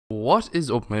What is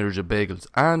up, my bagels,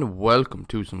 and welcome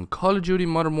to some Call of Duty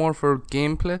Modern Warfare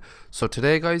gameplay. So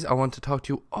today, guys, I want to talk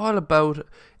to you all about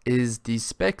is the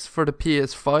specs for the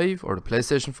PS5 or the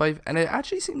PlayStation 5, and it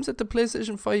actually seems that the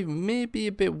PlayStation 5 may be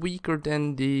a bit weaker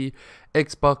than the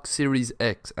Xbox Series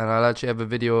X, and I'll actually have a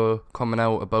video coming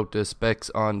out about the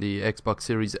specs on the Xbox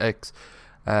Series X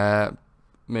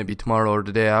maybe tomorrow or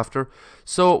the day after.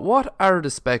 So what are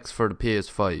the specs for the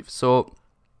PS5? So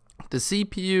the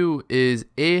CPU is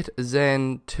 8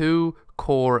 Zen 2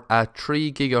 core at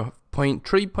 3.5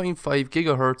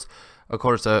 gigahertz, of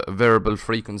course a variable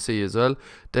frequency as well.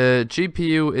 The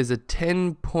GPU is a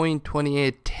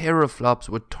 10.28 teraflops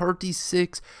with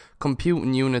 36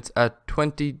 computing units at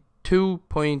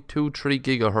 22.23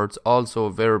 gigahertz, also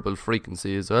a variable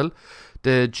frequency as well.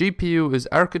 The GPU is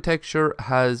architecture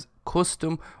has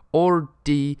custom or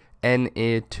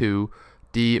DNA2.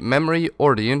 The memory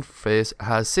or the interface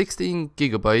has 16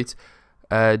 gigabytes,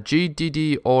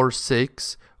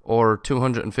 GDDR6 or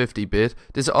 250 bit.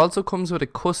 This also comes with a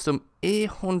custom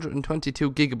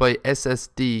 822 gigabyte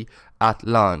SSD at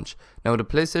launch. Now the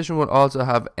PlayStation will also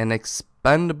have an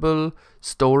expandable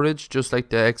storage just like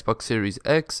the Xbox Series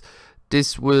X.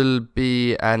 This will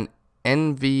be an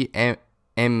NVMe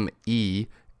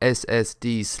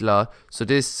SSD slot, so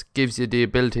this gives you the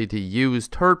ability to use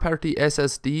third-party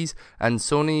SSDs, and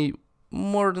Sony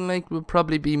more than likely will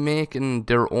probably be making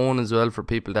their own as well for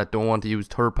people that don't want to use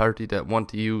third-party, that want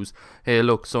to use, hey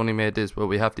look, Sony made this, but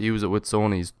we have to use it with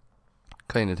Sony's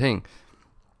kind of thing.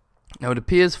 Now the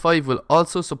PS5 will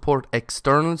also support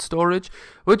external storage,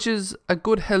 which is a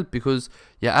good help because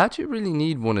you actually really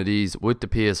need one of these with the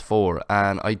PS4,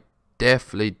 and I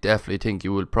definitely think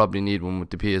you will probably need one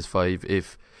with the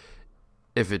PS5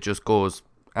 if it just goes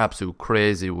absolute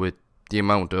crazy with the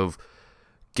amount of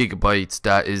gigabytes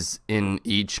that is in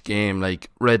each game. Like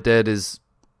Red Dead is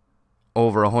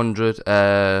over 100,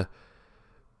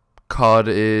 COD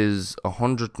is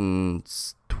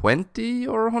 120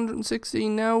 or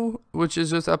 116 now, which is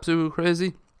just absolutely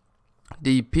crazy.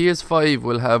 The PS5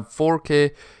 will have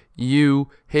 4K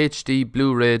UHD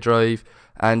Blu-ray drive,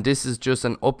 and this is just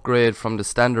an upgrade from the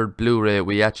standard Blu-ray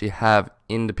we actually have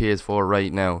in the PS4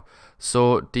 right now.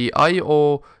 So the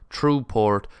I/O through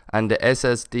port and the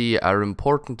SSD are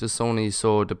important to Sony,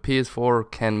 so the PS4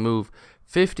 can move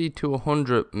 50 to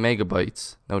 100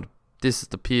 megabytes. Now this is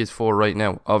the PS4 right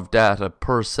now of data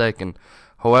per second.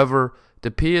 However,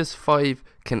 the PS5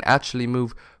 can actually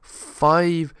move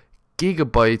 5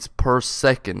 gigabytes per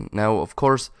second. Now of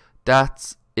course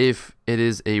that's if it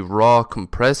is a raw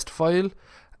compressed file,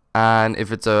 and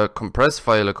if it's a compressed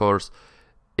file, of course,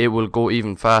 it will go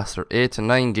even faster, 8 to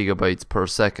 9 gigabytes per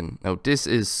second. Now this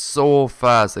is so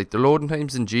fast. Like the loading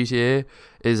times in GTA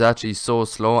is actually so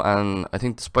slow, and I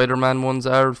think the Spider-Man ones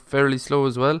are fairly slow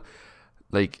as well.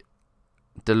 Like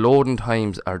the loading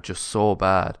times are just so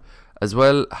bad as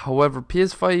well. However,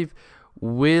 PS5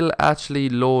 will actually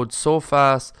load so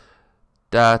fast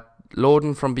that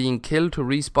loading from being killed to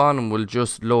respawn will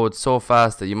just load so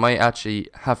fast that you might actually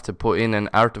have to put in an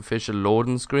artificial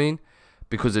loading screen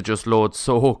because it just loads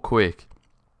so quick.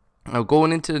 Now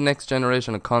going into the next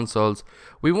generation of consoles,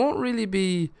 we won't really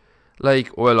be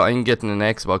like, well, I'm getting an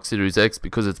Xbox Series X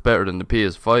because it's better than the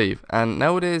PS5, and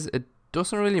nowadays it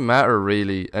doesn't really matter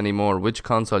really anymore which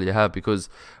console you have, because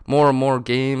more and more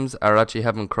games are actually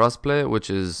having crossplay, which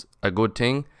is a good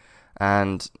thing.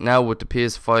 And now with the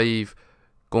PS5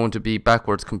 going to be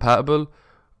backwards compatible,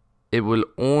 it will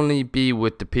only be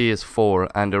with the PS4,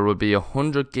 and there will be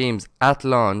 100 games at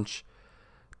launch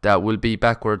that will be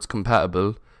backwards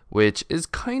compatible, which is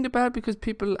kind of bad because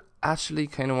people actually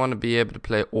kind of want to be able to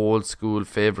play old school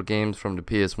favorite games from the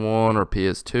PS1 or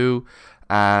PS2,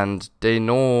 and they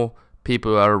know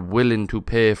people are willing to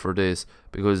pay for this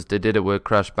because they did it with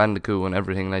Crash Bandicoot and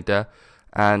everything like that.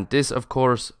 And this of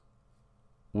course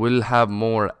will have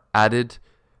more added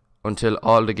until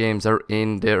all the games are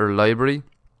in their library.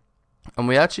 And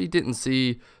we actually didn't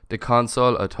see the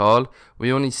console at all.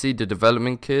 We only see the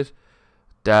development kit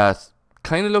that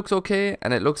kind of looks okay,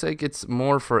 and it looks like it's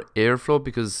more for airflow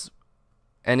because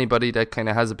anybody that kind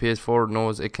of has a PS4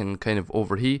 knows it can kind of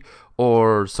overheat,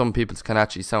 or some people's can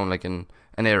actually sound like an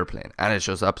airplane, and it's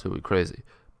just absolutely crazy.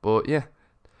 But yeah,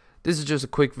 this is just a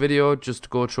quick video just to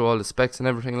go through all the specs and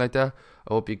everything like that.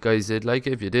 I hope you guys did like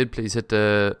it. If you did, please hit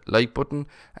the like button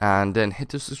and then hit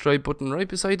the subscribe button. Right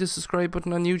beside the subscribe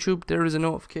button on YouTube, there is a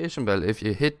notification bell. If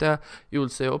you hit that, you will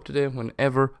stay up to date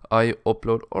whenever I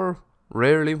upload, or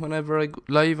rarely whenever I go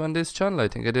live on this channel. I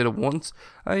think I did it once.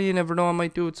 You never know, I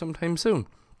might do it sometime soon.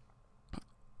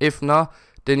 If not,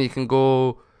 then you can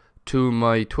go to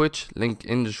my Twitch, link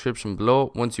in the description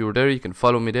below. Once you're there, you can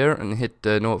follow me there and hit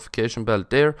the notification bell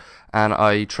there. And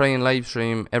I try and live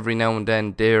stream every now and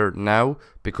then there now,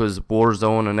 because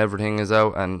Warzone and everything is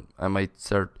out, and I might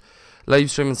start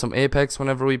live streaming some Apex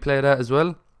whenever we play that as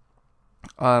well.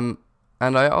 And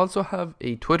I also have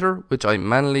a Twitter which I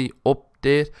manually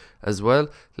update as well.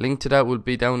 Link to that will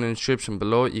be down in the description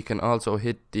below. You can also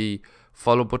hit the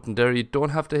follow button there. You don't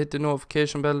have to hit the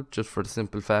notification bell, just for the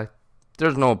simple fact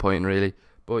there's no point really.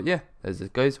 But yeah, that's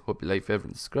it guys. Hope you like, favorite,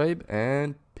 and subscribe,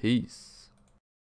 and peace.